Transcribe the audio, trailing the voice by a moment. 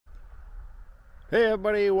Hey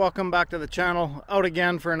everybody, welcome back to the channel. Out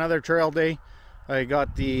again for another trail day. I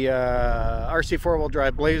got the RC4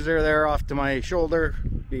 drive Blazer there off to my shoulder,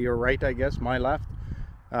 be your right I guess, my left.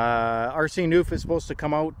 RC Noof is supposed to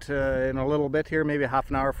come out in a little bit here, maybe half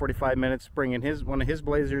an hour, 45 minutes, bringing one of his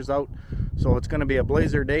Blazers out. So it's going to be a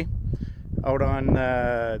Blazer day out on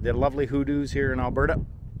the lovely Hoodoos here in Alberta.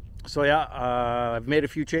 So yeah, I've made a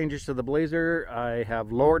few changes to the Blazer. I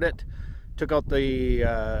have lowered it, took out the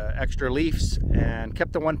extra leafs and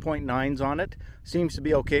kept the 1.9s on it. Seems to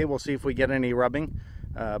be okay. We'll see if we get any rubbing,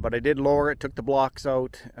 but I did lower it, took the blocks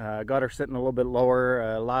out, got her sitting a little bit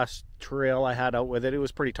lower. Last trail I had out with it, it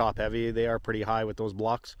was pretty top heavy. They are pretty high with those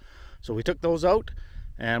blocks, so we took those out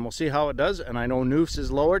and we'll see how it does. And I know Noof's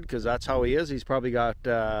is lowered because that's how he is. He's probably got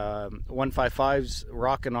 155s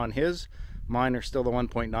rocking on his. Mine are still the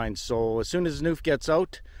 1.9. So as soon as Noof gets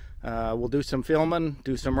out, we'll do some filming,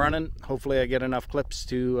 do some running. Hopefully I get enough clips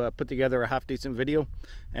to put together a half decent video,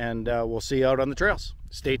 and we'll see you out on the trails.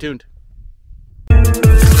 Stay tuned.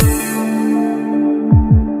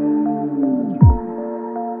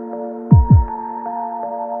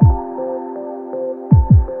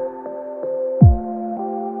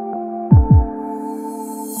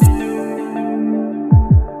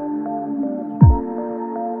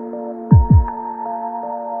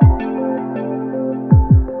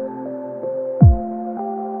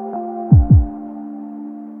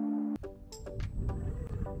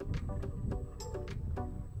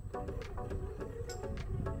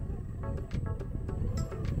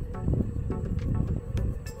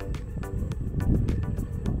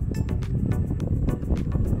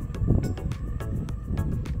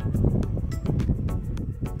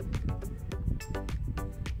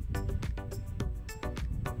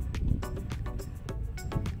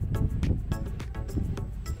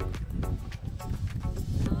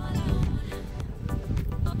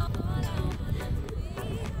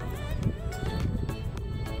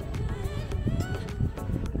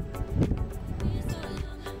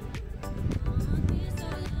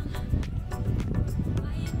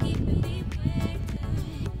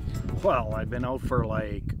 Well, I've been out for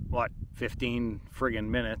like, what, 15 friggin'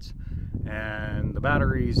 minutes, and the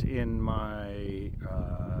batteries in my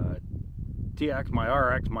TX, my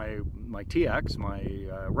RX, my TX, my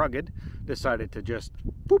Rugged, decided to just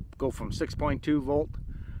boop, go from 6.2 volt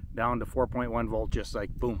down to 4.1 volt, just like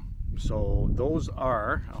boom. So those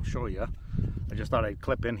are, I'll show you. I just thought I'd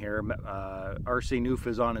clip in here. RC Noof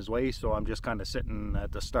is on his way, so I'm just kind of sitting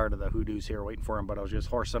at the start of the Hoodoos here waiting for him, but I was just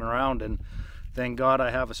horsing around, and thank God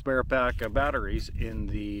I have a spare pack of batteries in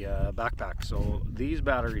the backpack. So these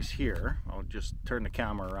batteries here, I'll just turn the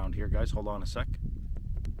camera around here, guys. Hold on a sec.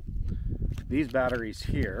 These batteries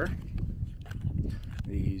here,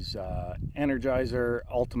 these Energizer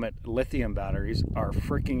Ultimate Lithium batteries, are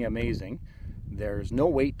freaking amazing. There's no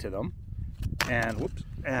weight to them, and whoops.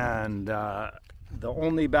 And the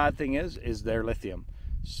only bad thing is they're lithium.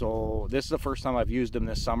 So this is the first time I've used them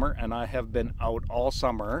this summer, and I have been out all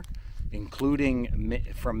summer, including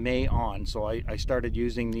from May on. So I started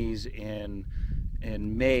using these in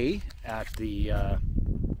May at the I'm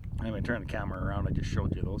gonna turn the camera around. I just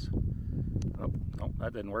showed you those. Oh no,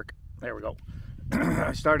 that didn't work. There we go.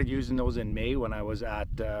 I started using those in May when I was at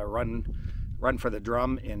Run for the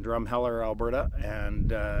Drum in Drumheller, Alberta, and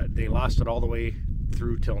they lasted all the way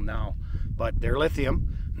through till now. But they're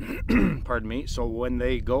lithium, pardon me, so when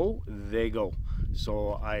they go, they go.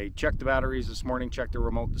 So I checked the batteries this morning, checked the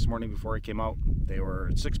remote this morning before I came out. They were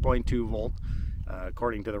at 6.2 volt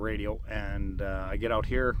according to the radio, and I get out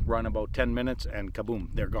here, run about 10 minutes, and kaboom,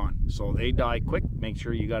 they're gone. So they die quick. Make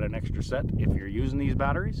sure you got an extra set if you're using these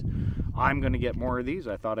batteries. I'm going to get more of these.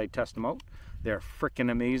 I thought I'd test them out. They're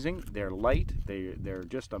freaking amazing. They're light. They're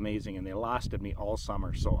just amazing, and they lasted me all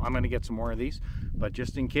summer. So I'm going to get some more of these, but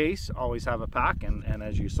just in case, always have a pack. And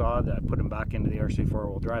as you saw, I put them back into the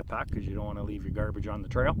RC4 drive pack because you don't want to leave your garbage on the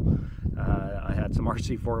trail. I had some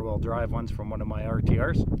RC4 drive ones from one of my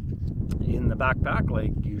RTRs in the backpack,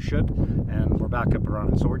 like you should, and we're back up and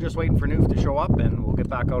running. So we're just waiting for Noof to show up, and we'll get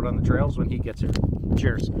back out on the trails when he gets here.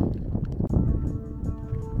 Cheers.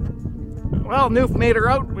 Well, Noof made her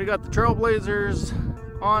out. We got the Trailblazers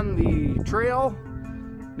on the trail.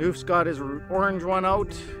 Noof's got his orange one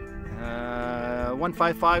out.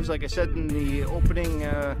 155s, like I said in the opening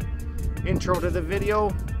intro to the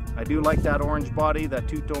video. I do like that orange body. That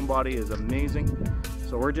two-tone body is amazing.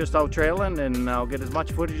 So we're just out trailing, and I'll get as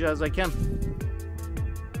much footage as I can.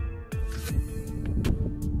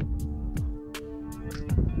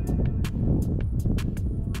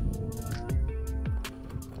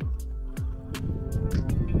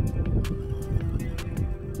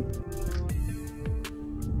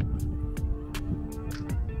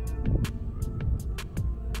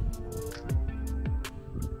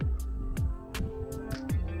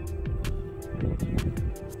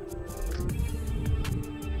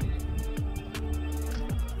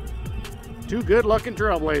 two good-looking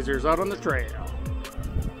trailblazers out on the trail.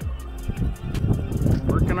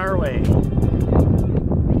 Working our way.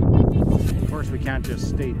 Of course, we can't just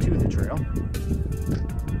stay to the trail.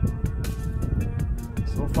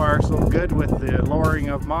 So far, so good with the lowering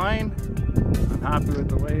of mine. I'm happy with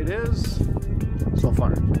the way it is so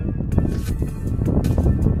far.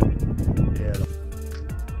 Yeah.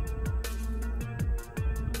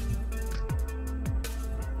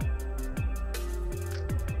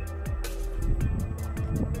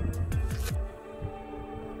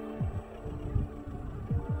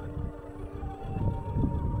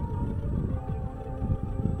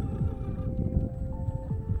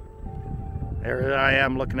 There I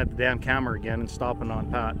am looking at the damn camera again and stopping on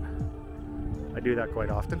Pat. I do that quite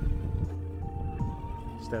often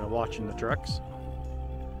instead of watching the trucks.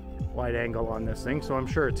 Wide angle on this thing, so I'm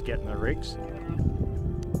sure it's getting the rigs.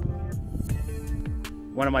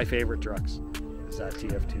 One of my favorite trucks is that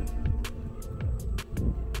TF2.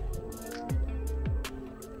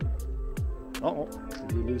 Uh-oh,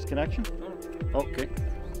 did we lose connection? Okay.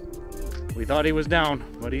 We thought he was down,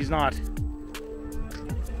 but he's not.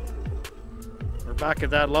 We're back at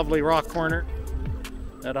that lovely rock corner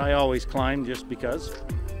that I always climb just because.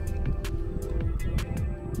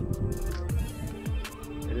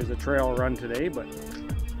 It is a trail run today, but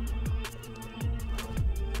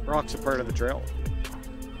rock's a part of the trail.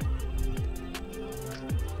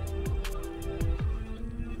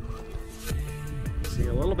 See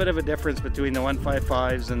a little bit of a difference between the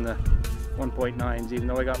 155s and the 1.9s, even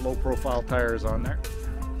though I got low profile tires on there.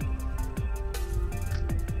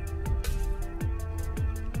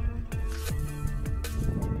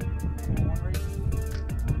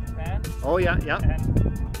 Oh yeah, yeah.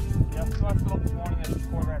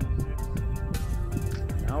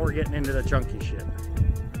 Now we're getting into the chunky shit.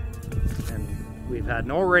 And we've had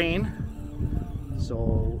no rain,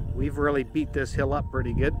 so we've really beat this hill up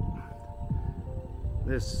pretty good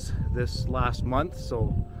this last month,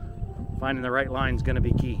 so finding the right line is going to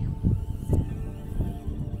be key.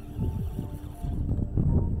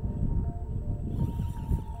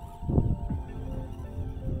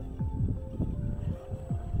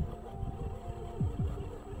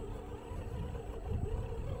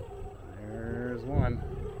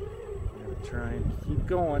 Try and keep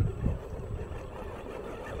going.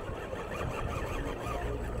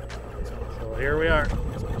 So here we are,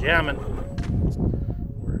 jamming.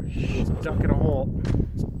 We're stuck in a hole.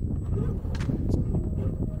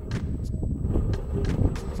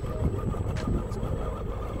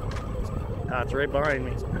 That's right behind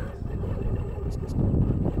me.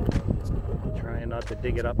 Trying not to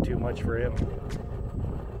dig it up too much for him,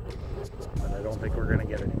 but I don't think we're going to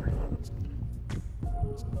get anywhere.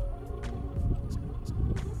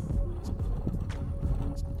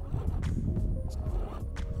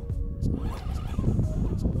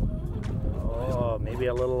 Maybe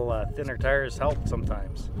a little thinner tires help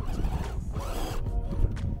sometimes.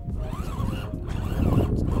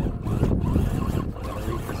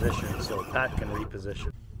 Reposition so Pat can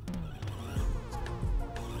reposition.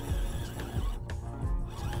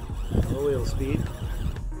 Low wheel speed.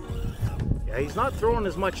 Yeah, he's not throwing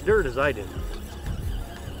as much dirt as I did.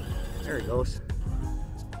 There he goes.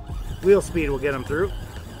 Wheel speed will get him through.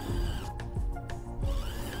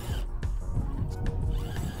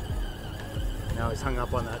 Now he's hung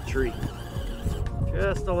up on that tree.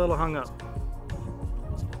 Just a little hung up.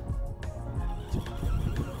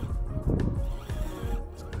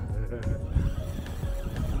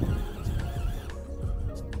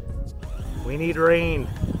 We need rain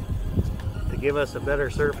to give us a better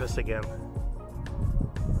surface again.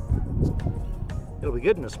 It'll be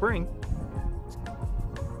good in the spring.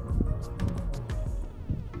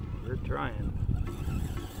 We're trying.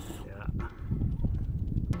 Yeah.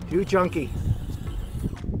 Too chunky.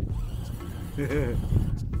 But,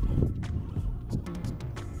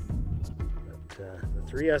 the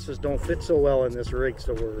 3S's don't fit so well in this rig,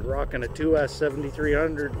 so we're rocking a 2S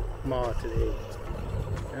 7300 mah today.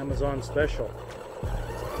 Amazon special.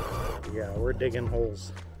 Yeah, we're digging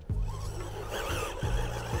holes.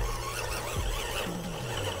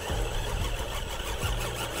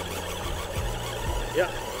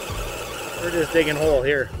 Yeah, we're just digging hole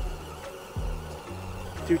here.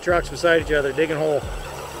 Two trucks beside each other, digging hole.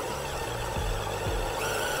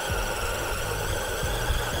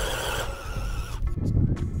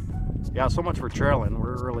 Yeah, so much for trailing.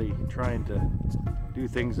 We're really trying to do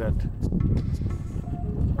things that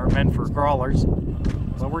are meant for crawlers,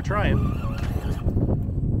 but we're trying.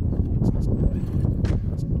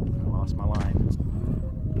 I lost my line.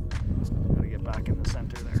 Gotta get back in the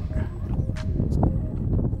center there.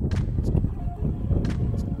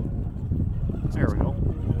 There we go.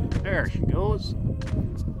 There she goes.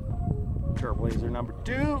 Trailblazer number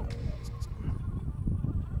 2.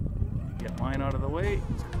 Get mine out of the way.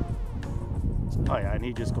 Oh yeah, and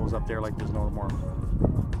he just goes up there like there's no tomorrow.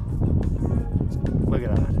 Look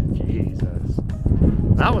at that. Jesus.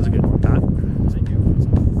 That was a good one, Pat. Thank you.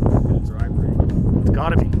 Good drive rate. It's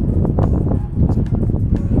gotta be.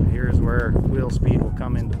 Here's where wheel speed will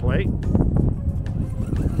come into play.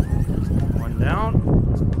 One down.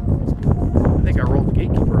 I think I rolled the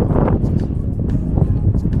gatekeeper off.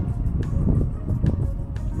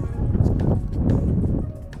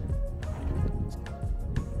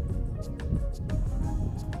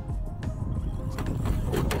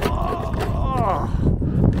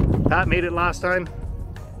 Pat made it last time.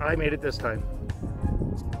 I made it this time.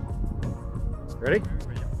 Ready?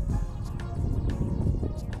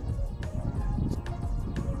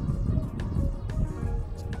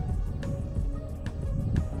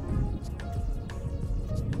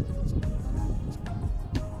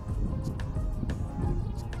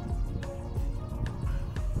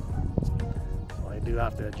 So I do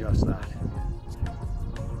have to adjust that.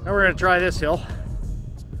 Now we're going to try this hill.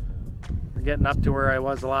 Getting up to where I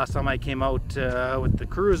was the last time I came out with the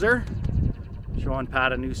cruiser, showing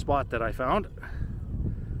Pat a new spot that I found.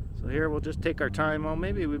 So here we'll just take our time. Well,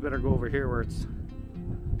 maybe we better go over here where it's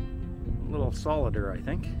a little solider, I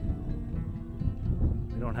think.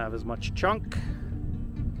 We don't have as much chunk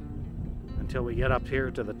until we get up here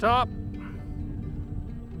to the top.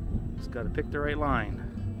 Just got to pick the right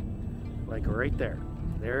line, like right there.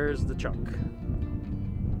 There's the chunk.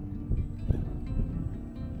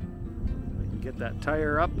 Get that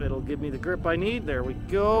tire up, it'll give me the grip I need. There we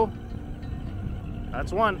go.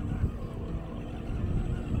 That's one.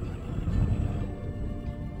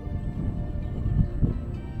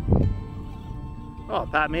 Oh,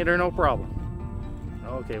 Pat made her no problem.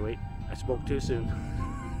 Okay, wait, I spoke too soon.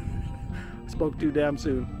 I spoke too damn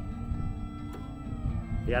soon.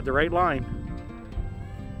 He had the right line.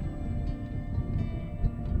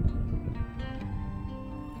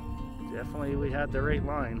 Definitely we had the right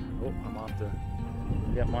line. Oh, I'm off to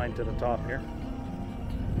get mine to the top here.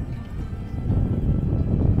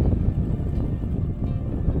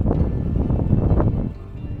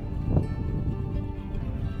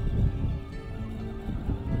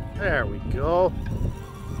 There we go.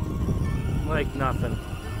 Like nothing.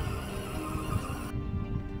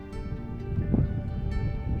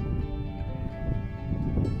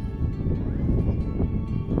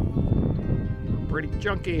 Pretty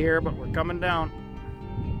chunky here, but we're coming down.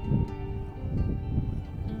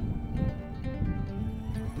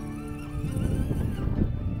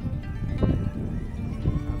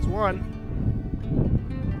 That's one.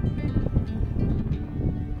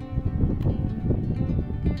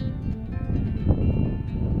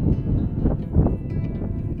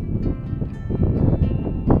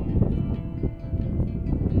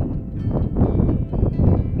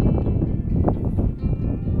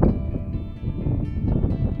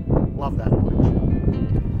 Love that orange.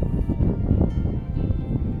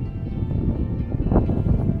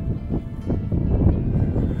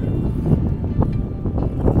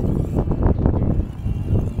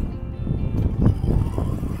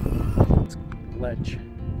 Ledge.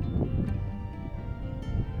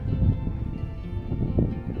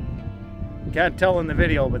 Can't tell in the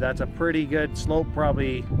video, but that's a pretty good slope,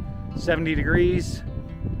 probably 70 degrees.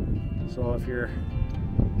 So if you're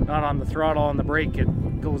not on the throttle on the brake, it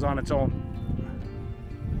goes on its own.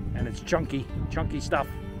 And it's chunky stuff.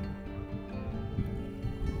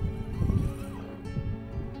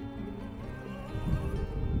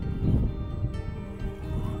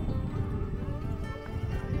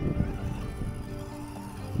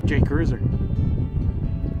 J Cruiser.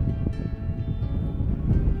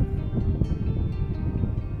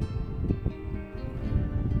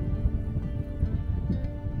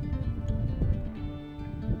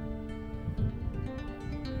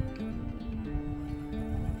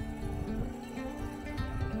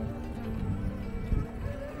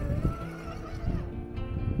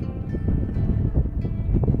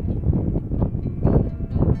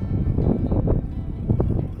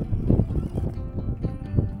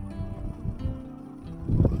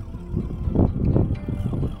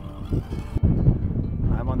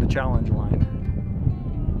 Challenge line.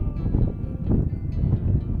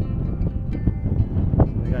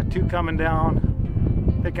 We got two coming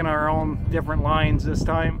down, picking our own different lines this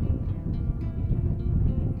time.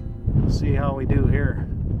 We'll see how we do here.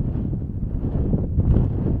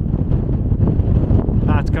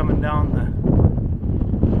 Pat's coming down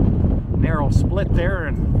the narrow split there,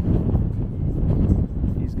 and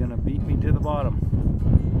he's gonna beat me to the bottom.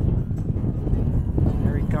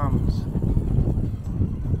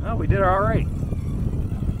 Well, we did all right.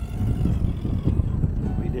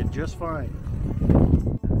 We did just fine.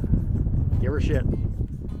 Give her shit.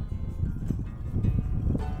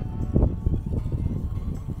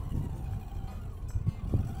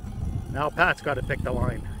 Now Pat's got to pick the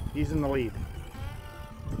line. He's in the lead.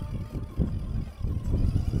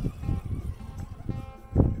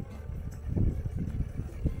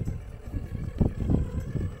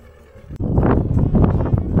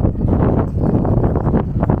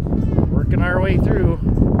 Working our way through.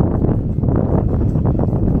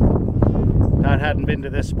 Pat hadn't been to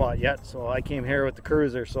this spot yet, so I came here with the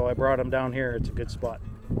cruiser, so I brought him down here. It's a good spot.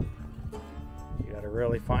 You got to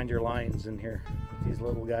really find your lines in here. These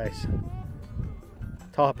little guys.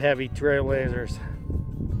 Top heavy Blazers.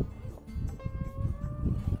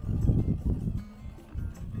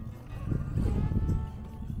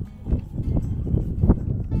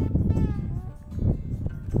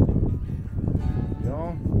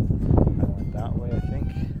 Go. I went that way, I think.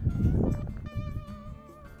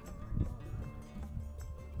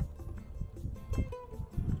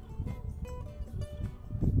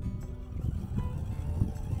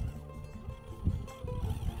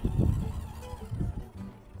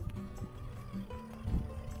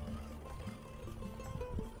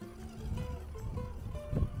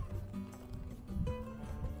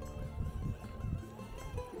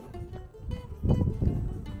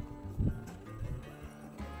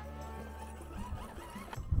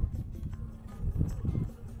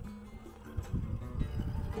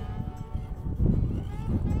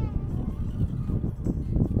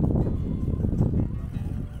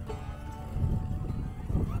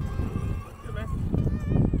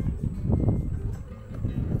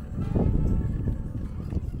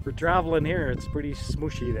 For traveling here, it's pretty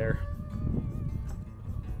smooshy there.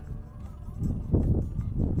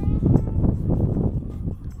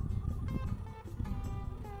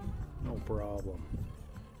 No problem.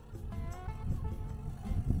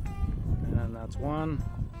 And that's one.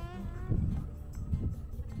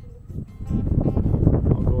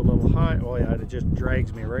 I'll go a little high. Oh yeah, it just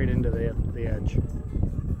drags me right into the edge.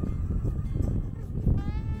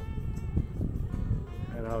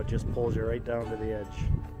 And how it just pulls you right down to the edge.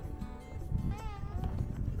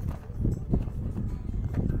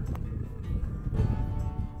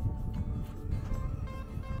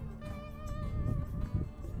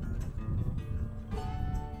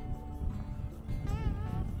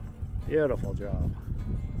 Beautiful job.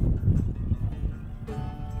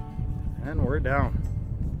 And we're down.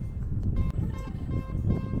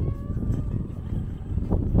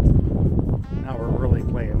 Now we're really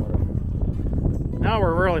playing with them. Now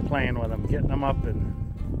we're really playing with them, getting them up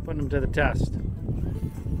and putting them to the test.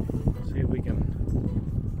 See if we can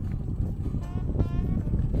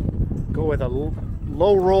go with a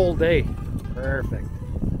low roll day. Perfect.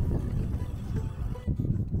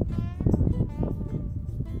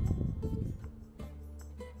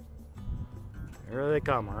 Here they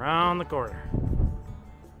come around the corner.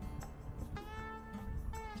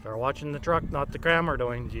 Start watching the truck, not the camera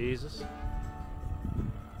doing. Jesus.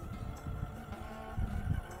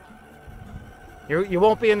 You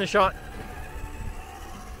won't be in the shot.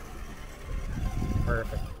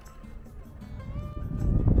 Perfect.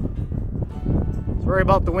 Sorry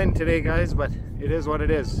about the wind today, guys, but it is what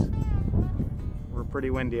it is. We're pretty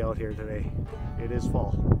windy out here today. It is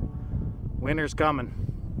fall. Winter's coming.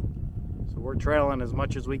 We're trailing as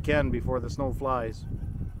much as we can before the snow flies.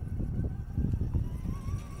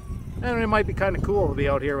 And it might be kind of cool to be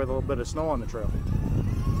out here with a little bit of snow on the trail.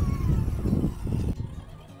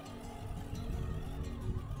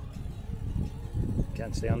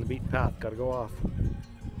 Can't stay on the beaten path, gotta go off.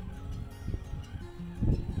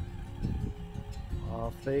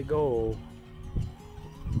 Off they go.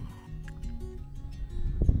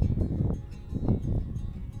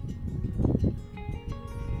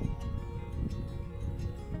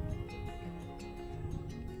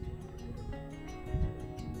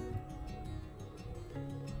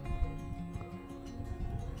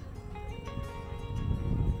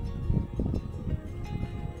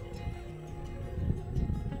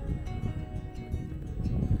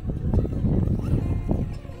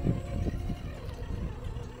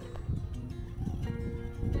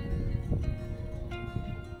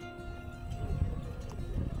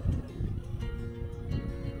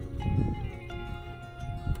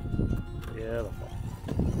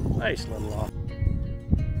 Beautiful. Nice little off.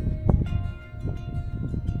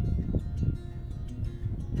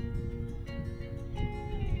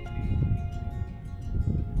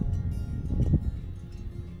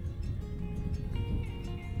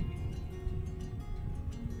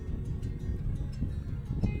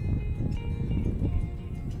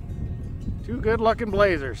 Two good looking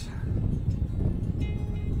Blazers.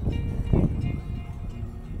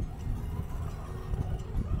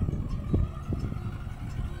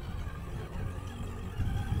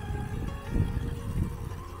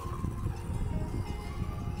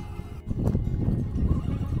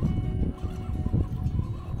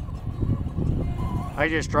 I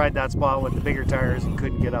just tried that spot with the bigger tires and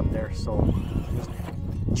couldn't get up there, so just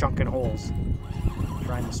chunking holes,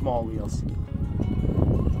 trying the small wheels.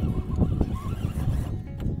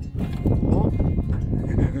 Oh.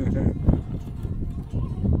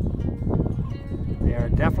 They are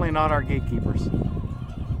definitely not our gatekeepers.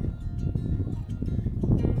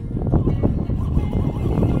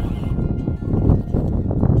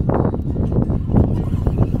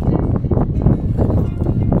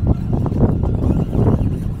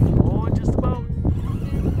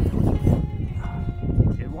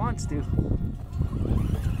 To. I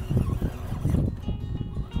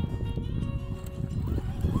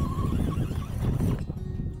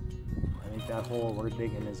think that hole we're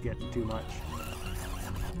digging is getting too much.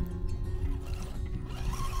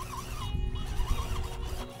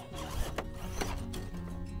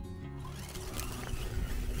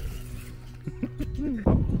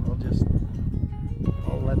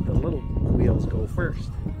 I'll let the little wheels go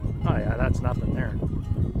first. Oh yeah, that's nothing there.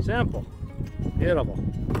 Simple. Beautiful.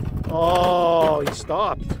 Oh, he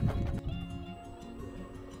stopped.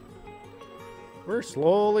 We're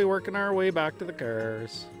slowly working our way back to the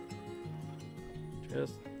cars.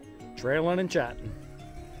 Just trailing and chatting.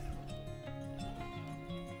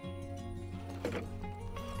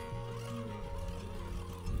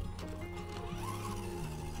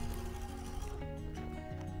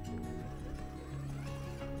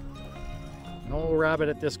 No rabbit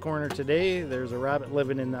at this corner today. There's a rabbit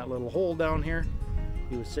living in that little hole down here.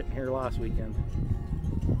 He was sitting here last weekend.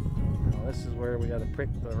 Now this is where we got to prick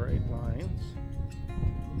the right lines.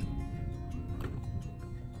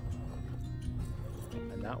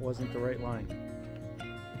 And that wasn't the right line.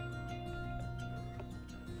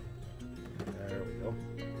 There we go.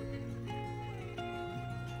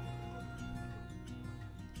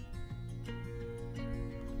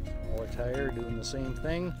 Smaller tire doing the same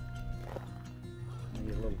thing.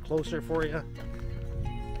 Get a little closer for you.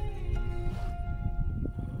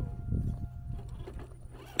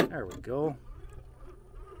 There we go.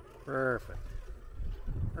 Perfect.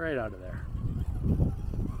 Right out of there.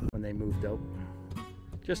 When they moved out.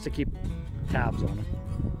 Just to keep tabs on them.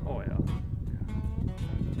 Oh yeah.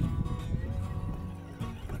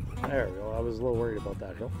 There we go. I was a little worried about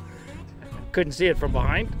that hill. Couldn't see it from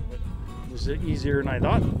behind. It was easier than I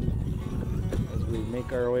thought. As we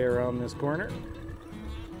make our way around this corner.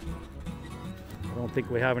 I don't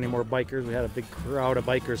think we have any more bikers. We had a big crowd of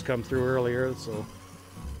bikers come through earlier, so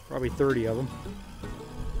probably 30 of them.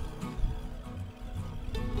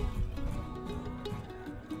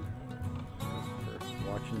 Just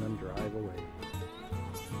watching them drive away.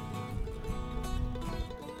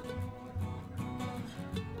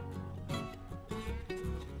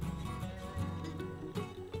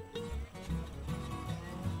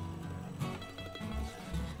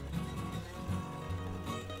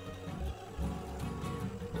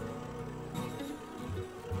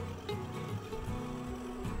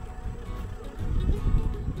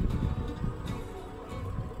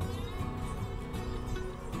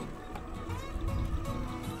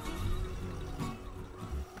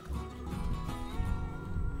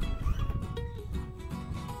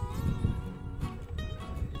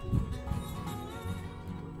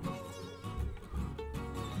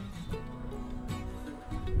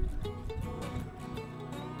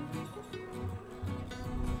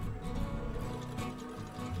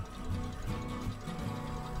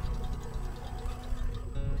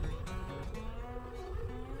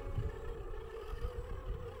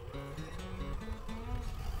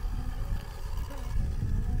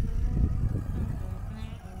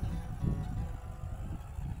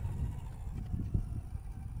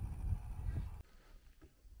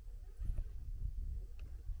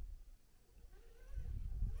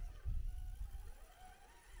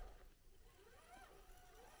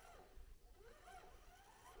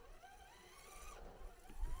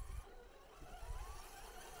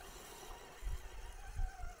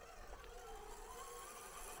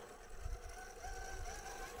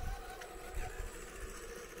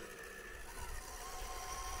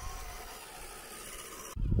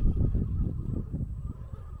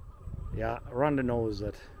 Yeah, Rhonda knows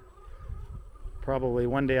that probably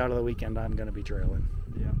one day out of the weekend I'm going to be trailing.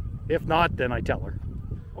 Yeah. If not, then I tell her.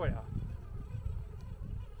 Oh yeah.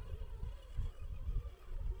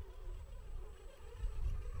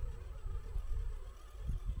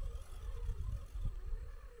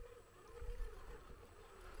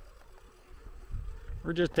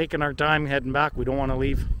 we're just taking our time heading back. We don't want to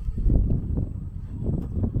leave.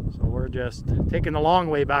 So we're just taking the long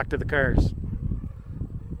way back to the cars.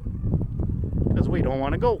 Because we don't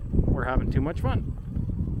want to go. We're having too much fun.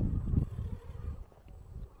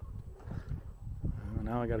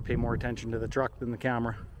 Now I got to pay more attention to the truck than the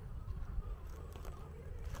camera.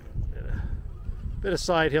 Bit of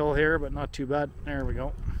side hill here, but not too bad. There we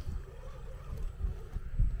go.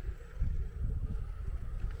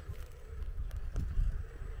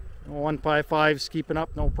 No 155's keeping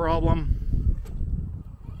up, no problem.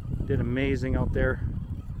 Did amazing out there.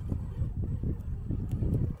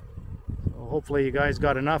 So hopefully you guys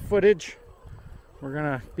got enough footage. We're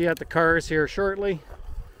gonna be at the cars here shortly.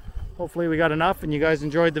 Hopefully we got enough and you guys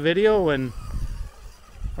enjoyed the video, and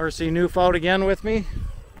RC Noof out again with me.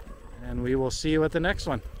 And we will see you at the next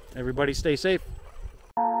one. Everybody stay safe.